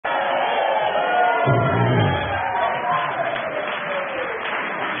So.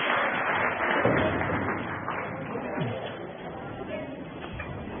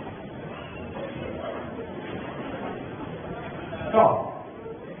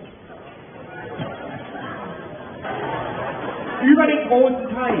 Über den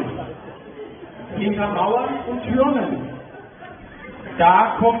großen Teich, hinter Mauern und Türmen,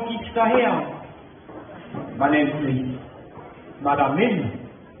 da komm ich daher. Man nennt mich Madame Min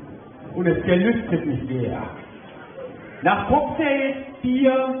und es gelüstet mich sehr. Nach Cocktails,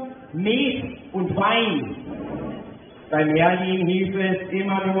 Bier, Met und Wein. Bei Merlin hieß es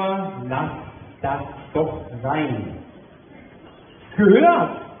immer nur, lass das doch sein.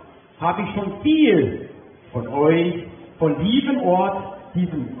 Gehört habe ich schon viel von euch, von diesem Ort,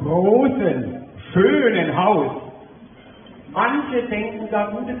 diesem großen, schönen Haus. Manche denken da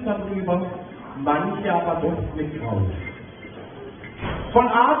Gutes darüber, manche aber doch mit Graus. Von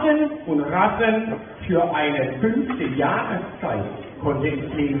Arten und Rassen für eine 5. Jahreszeit konnte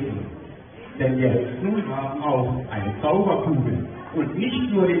ich lesen. Denn wir Hexen haben auch eine Zauberkugel und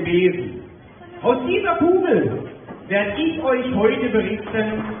nicht nur den Besen. Aus dieser Kugel werde ich euch heute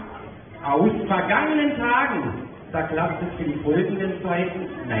berichten, aus vergangenen Tagen. Da klappt es für die folgenden Zeiten,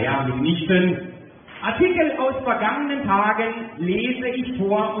 naja, mitnichten. Artikel aus vergangenen Tagen lese ich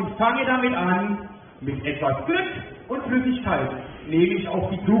vor und fange damit an, mit etwas Glück und Flüssigkeit nehme ich auf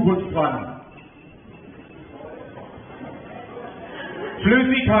die Zukunft dran.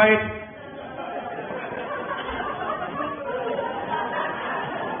 Flüssigkeit.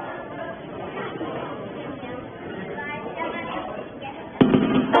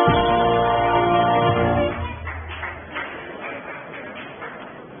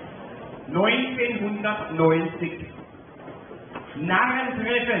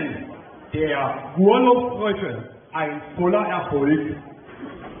 Narrentreffen der Gurlofsfrösche, ein voller Erfolg.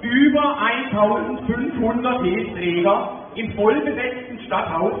 Über 1500 Hefträger im vollbesetzten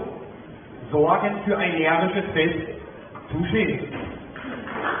Stadthaus sorgen für ein närrisches Fest. Touché.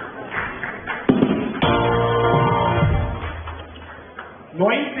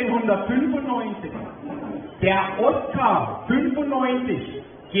 (1995) Der Oscar 95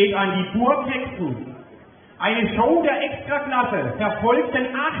 geht an die Burghexen. Eine Show der Extraklasse, verfolgten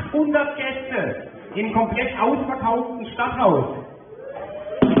 800 Gäste im komplett ausverkauften Stadthaus.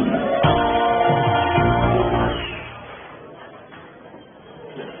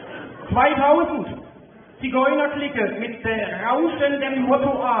 (2000) Zigeunerklicke mit berauschendem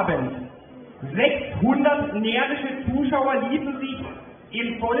Mottoabend. 600 närrische Zuschauer ließen sich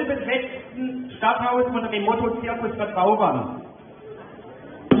im vollbesetzten Stadthaus unter dem Motto Zirkus verzaubern.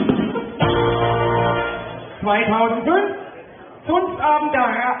 2005 Zunftabend der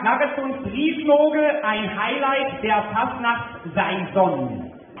Narrenzunft Rhiischnoog, ein Highlight der Fastnacht sein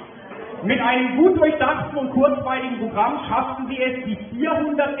Sonnen. Mit einem gut durchdachten und kurzweiligen Programm schafften sie es, die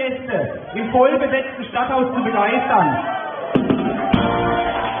 400 Gäste im vollbesetzten Stadthaus zu begeistern.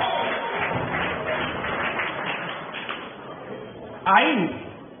 Eins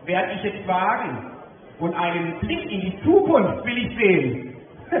werde ich jetzt wagen und einen Blick in die Zukunft will ich sehen.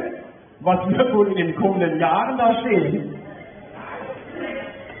 Was wird wohl in den kommenden Jahren da stehen?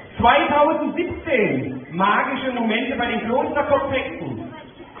 2017, magische Momente bei den Klosterkopfhexen.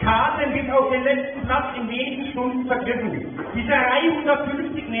 Karten bis auf den letzten Platz in wenigen Stunden vergriffen. Die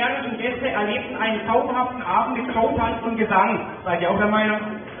 350 närrischen Gäste erlebten einen zauberhaften Abend mit Showtanz und Gesang. Seid ihr auch der Meinung?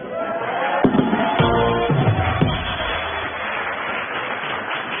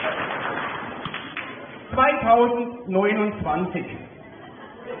 (2029)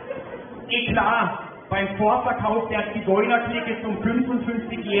 Eklat beim Vorverkauf der Zigeunerklicke zum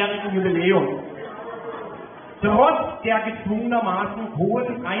 55-jährigen Jubiläum. Trotz der gezwungenermaßen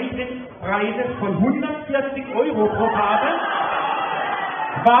hohen Eintrittspreises von 140 € pro Karte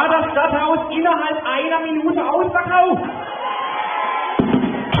war das Stadthaus innerhalb einer Minute ausverkauft.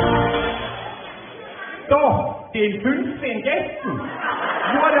 Doch den 15 Gästen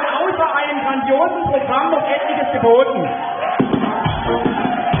wurde außer einem grandiosen Programm noch etliches geboten.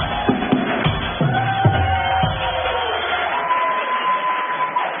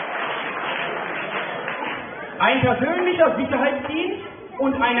 Ein persönlicher Sicherheitsdienst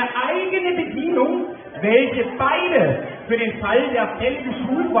und eine eigene Bedienung, welche beide für den Fall der Fälle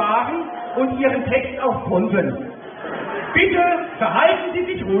geschult waren und ihren Text auch konnten. Bitte verhalten Sie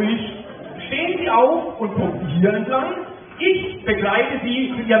sich ruhig, stehen Sie auf und kommen Sie hier entlang. Ich begleite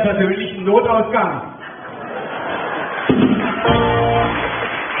Sie zu Ihrem persönlichen Notausgang.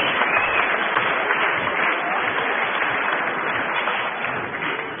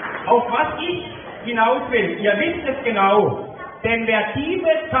 Auf was ich hinaus will, ihr wisst es genau, denn wer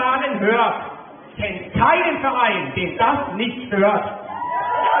diese Zahlen hört, keinen Verein, den das nicht stört.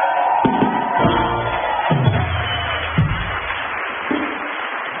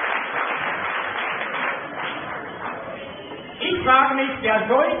 Ich frage mich, wer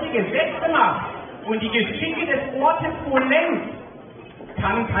solche Gesetze macht und die Geschicke des Ortes lenkt,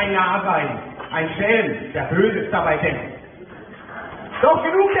 kann kein Narr sein, ein Schelm, der Böses dabei denkt. Doch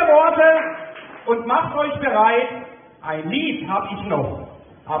genug der Worte und macht euch bereit, ein Lied hab ich noch,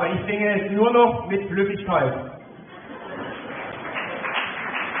 aber ich singe es nur noch mit Flüssigkeit.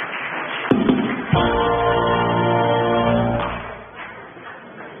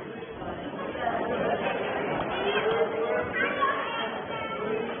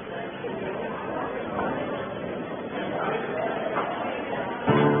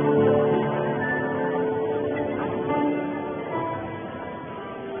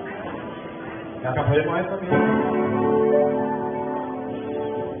 Herr Kapellmeister,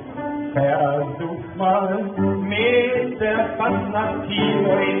 versucht mal mit der Fastnacht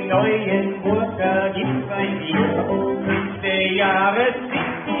hier in Neuenburg, da gibt's ein Bier. 5. Jahreszeit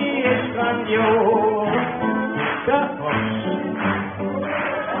ist grandios, da versucht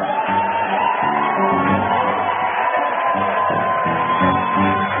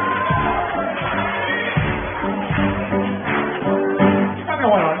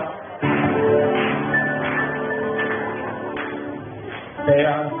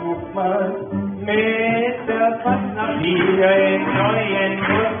mal mit der Fastnacht hier in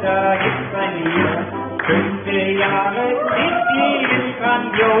Neuenburg, da gibt's ein Bier. 5. Jahreszeit ist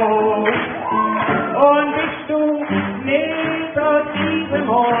grandios. Und bist du nicht aus diesem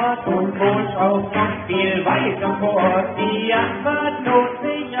Ort und wohnst auch noch viel weiter fort, die Antwort lohnt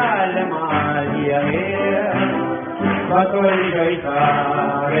sich allemal hierher. Was soll ich euch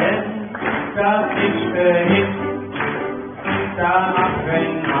sagen, das ist der Hit. Da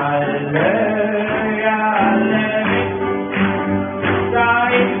machen alle, ja alle mit. Da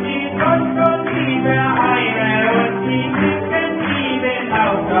ist die Post und die Vereine und die Kippen, die den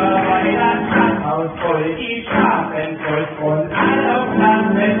Hausarbeit, das Stadthaus voll, die Straßen voll und alle auf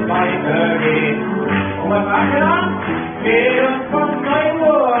Land weitergeht. Und was machen wir dann? Wir uns von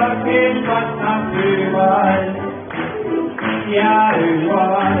Neuburg den Spaß nach überall. Ja,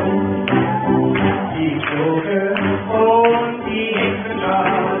 überall. Die Schlucke und die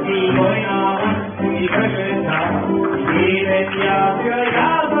Hexenschar, die Heuner und die Köchelschar, jedes Jahr für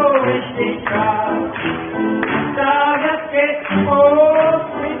Jahr so richtig stark. Da wird es hoch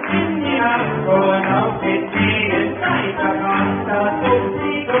bis in die Nacht und auf den Zehen weiterkraft, das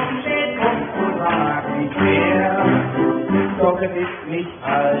Publikum steht und sagt nicht mehr. Doch es ist nicht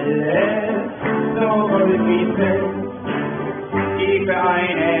alles so gold wie es. Die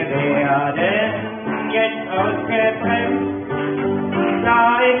Vereine werden jetzt ausgebremst. Da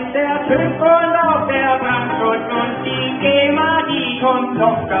ist der TÜV und auch der Brandschutz und die GEMA, die kommt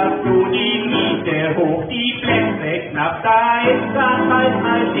noch dazu, die Miete hoch, die Plätze knapp, da ist dann halt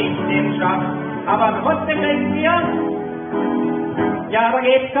mal Licht im Schacht. Aber trotzdem denkt ihr, ja, da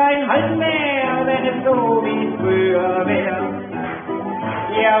gibt's kein Halt mehr, wenn es so wie früher wär.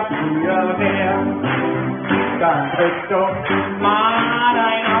 Ja, früher wär. Dann drück doch mal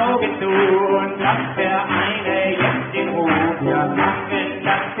ein Auge zu und lasst der eine jetzt den Ruf. Wir machen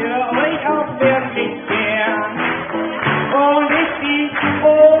das für euch auch wirklich gern. Und ist die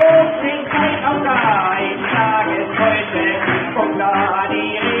Oettlin auch da? Ich sage es heute, kommt klar,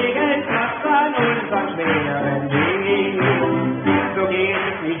 die Regeln an unseren schweren Weg. So geht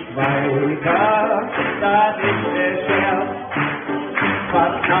es nicht weiter, das ist der Scherz.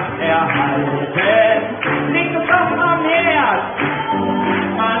 Was macht er halten? Liegt es doch am Herd.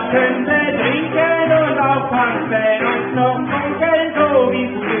 Man könnte trinken und auch tanzen und noch funkeln, so wie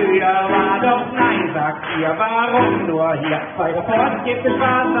früher war. Doch nein, sagt ihr, warum nur hier? Bei der Port gibt es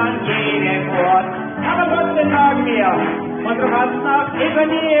Spaß an jedem Ort. Aber trotzdem sagen wir, unsere Fastnacht ist an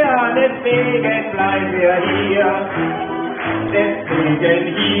ihr, deswegen bleiben wir hier.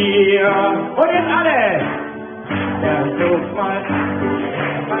 Deswegen hier. Und jetzt alle! Versucht mal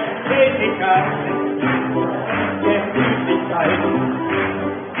Tätigkeit, der Flüssigkeit.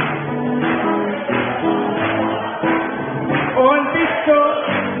 Und bist du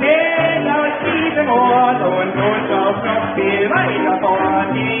nicht aus diesem Ort und wohnst auch noch viel weiter fort,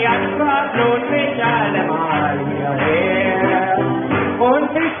 die Antwort lohnt sich allemal hierher.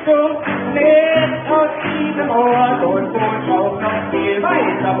 Und bist du nicht aus diesem Ort und wohnst auch noch viel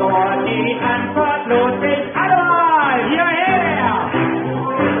weiter fort, die Antwort lohnt sich allemal hierher.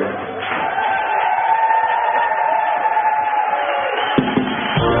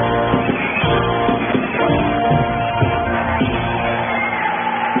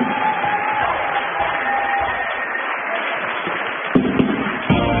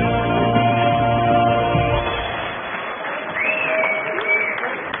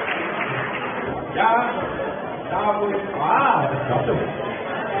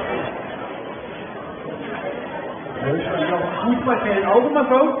 Fußballfeld auch immer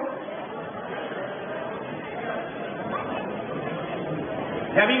so?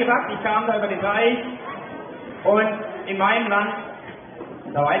 Ja, wie gesagt, ich kam da über den Teich und in meinem Land,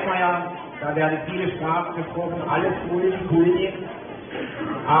 da weiß man ja, da werden viele Sprachen gesprochen, alles Kulti,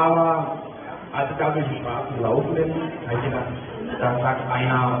 aber als ich da durch die Straßen gelaufen bin, habe ich gedacht, da sagt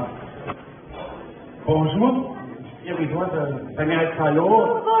einer Bonjour, irgendwie so, bei mir heißt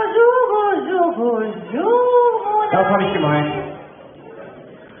Hallo. Bonjour. Das habe ich gemeint.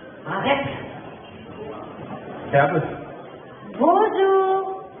 Arrête. Servus.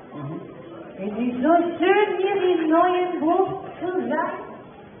 Bonjour. Es ist so schön, hier im neuen Buch zu sein.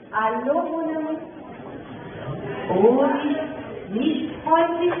 Hallo, mon ami. Oh, nicht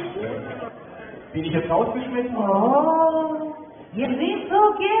freundlich. Bin ich jetzt rausgeschmissen? Oh, wir sind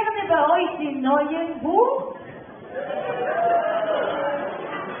so gerne bei euch im neuen Buch.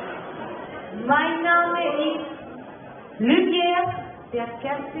 Mein Name ist Lumiere, der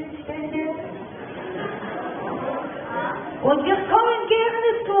Kerzenständer. Und wir kommen gerne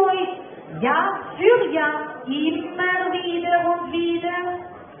zu euch, Jahr für Jahr, immer wieder und wieder.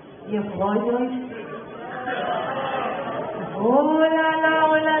 Ihr freut euch. Oh la la,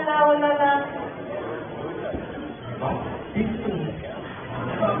 oh la la, oh la la. Was bist du?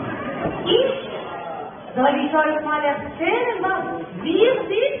 Ich? Soll ich euch mal erzählen, was wir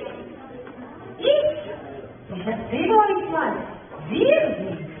sind? Ich erzähle euch mal. Wir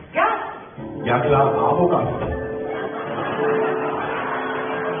sind Gast. Ja klar, Arrogant.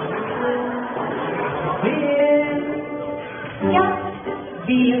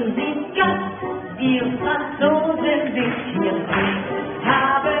 Wir sind Gast, wir Franzosen sind hier drin,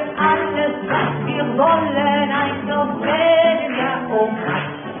 haben alles, was wir wollen, ein Novellen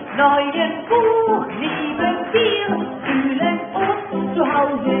neuen Buch lieben wir, fühlen uns zu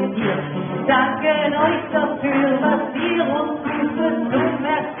Hause hier. Danken euch dafür, was ihr uns tut, und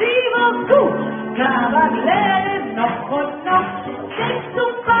merci beaucoup. Cavaliere noch und noch, c'est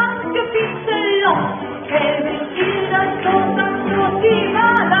un pas de pisselon, quel vestido das die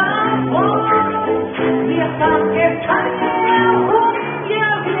wir danken alle und ja,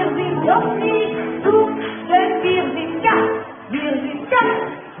 wir sind doch nicht gut, denn wir sind Gast, wir sind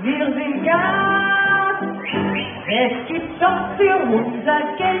Gast. Es gibt doch für unser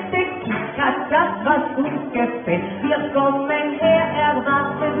Geld, das, was uns gefällt. Wir kommen her,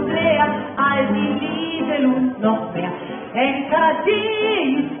 erwarten sehr, all die Liebe und noch mehr. NKD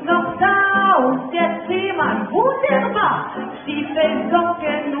ist noch da und der Seemann wunderbar. Stiefel,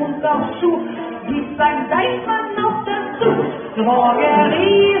 Socken und auch Schuh, gibt beim Deichmann noch dazu.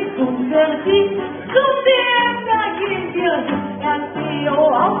 Drogerie ist unser Ding, zum DM, da gehen wir hin. Theo,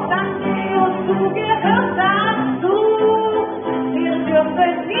 auch dann Theo, du gehört dazu. Wir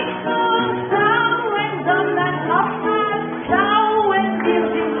dürfen nicht nur schauen, sondern auch mal schauen. Wir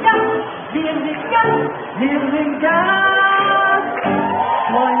sind Gast, wir sind Gast, wir sind Gast.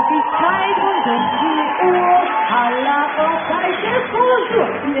 Freundlichkeit und um die Uhr, aller Zeichen Bonjour.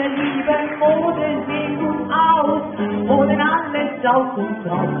 Wir lieben Mode, sehen gut aus, holen alles auf uns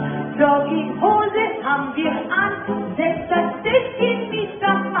drauf. Jogginghose haben wir an, selbst das Täschchen ist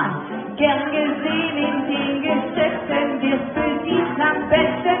am Mann. Gern gesehen in den Geschäften, wir für die am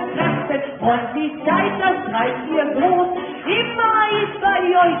besten Kräfte. Freundlichkeit, das treibt ihr groß, immer ist bei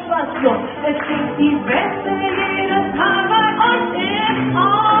euch was los. Es gibt die Beste jedes Mal bei euch im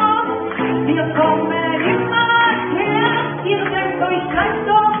Haus. Wir kommen immer her, ihr denkt euch gleich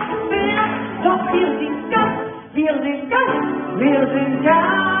doch mehr. Doch wir sind Gast, wir sind Gast, wir sind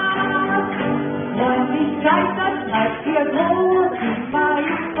Gast. Freundlichkeit, das treibt ihr groß, immer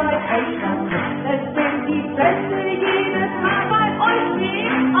ist bei euch was los. Es sind die Beste jedes Mal bei euch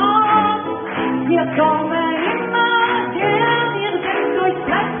im Haus. Wir kommen immer gern, ihr denkt euch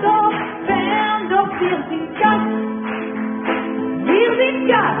gleich doch fern, doch wir sind Gast, wir sind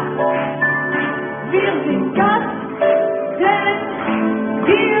Gast, wir sind Gast, denn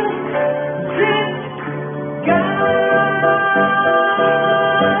wir sind Gast.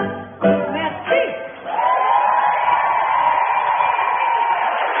 Merci.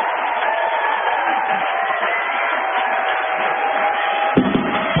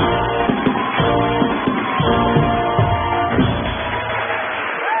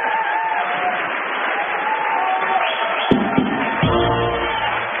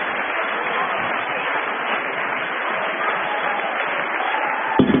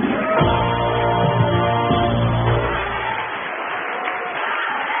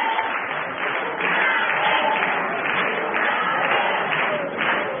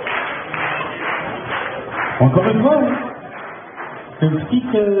 Encore une fois, ce petit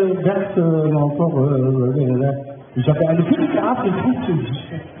verse encore, Ich habe eine gute Art und Funktion. Ich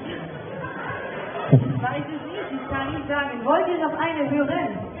weiß es nicht, ich kann nicht sagen. Wollt ihr noch eine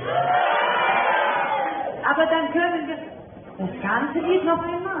hören? Aber dann können wir das ganze Lied noch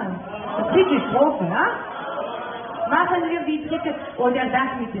einmal. Das dritte Strophe, ja? Machen wir die dritte. Oder das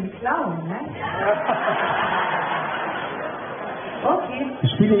mit dem Clown, ne? Okay.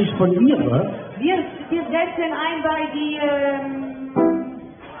 Spiele ich von ihr, oder? Wir setzen ein bei die,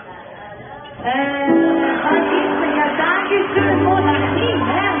 ja, Dankeschön, Monarchie,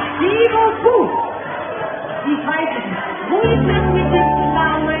 merci beaucoup. Ich weiß es nicht. Wo ist das mit dem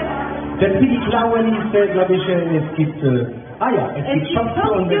Klauen? Das mit den Klauen ist, glaube ich, es gibt, es gibt Shops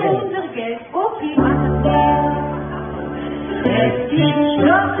für unser Geld. Unser Geld. Okay, machen wir. Es gibt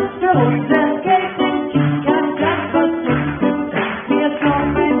Shops für unser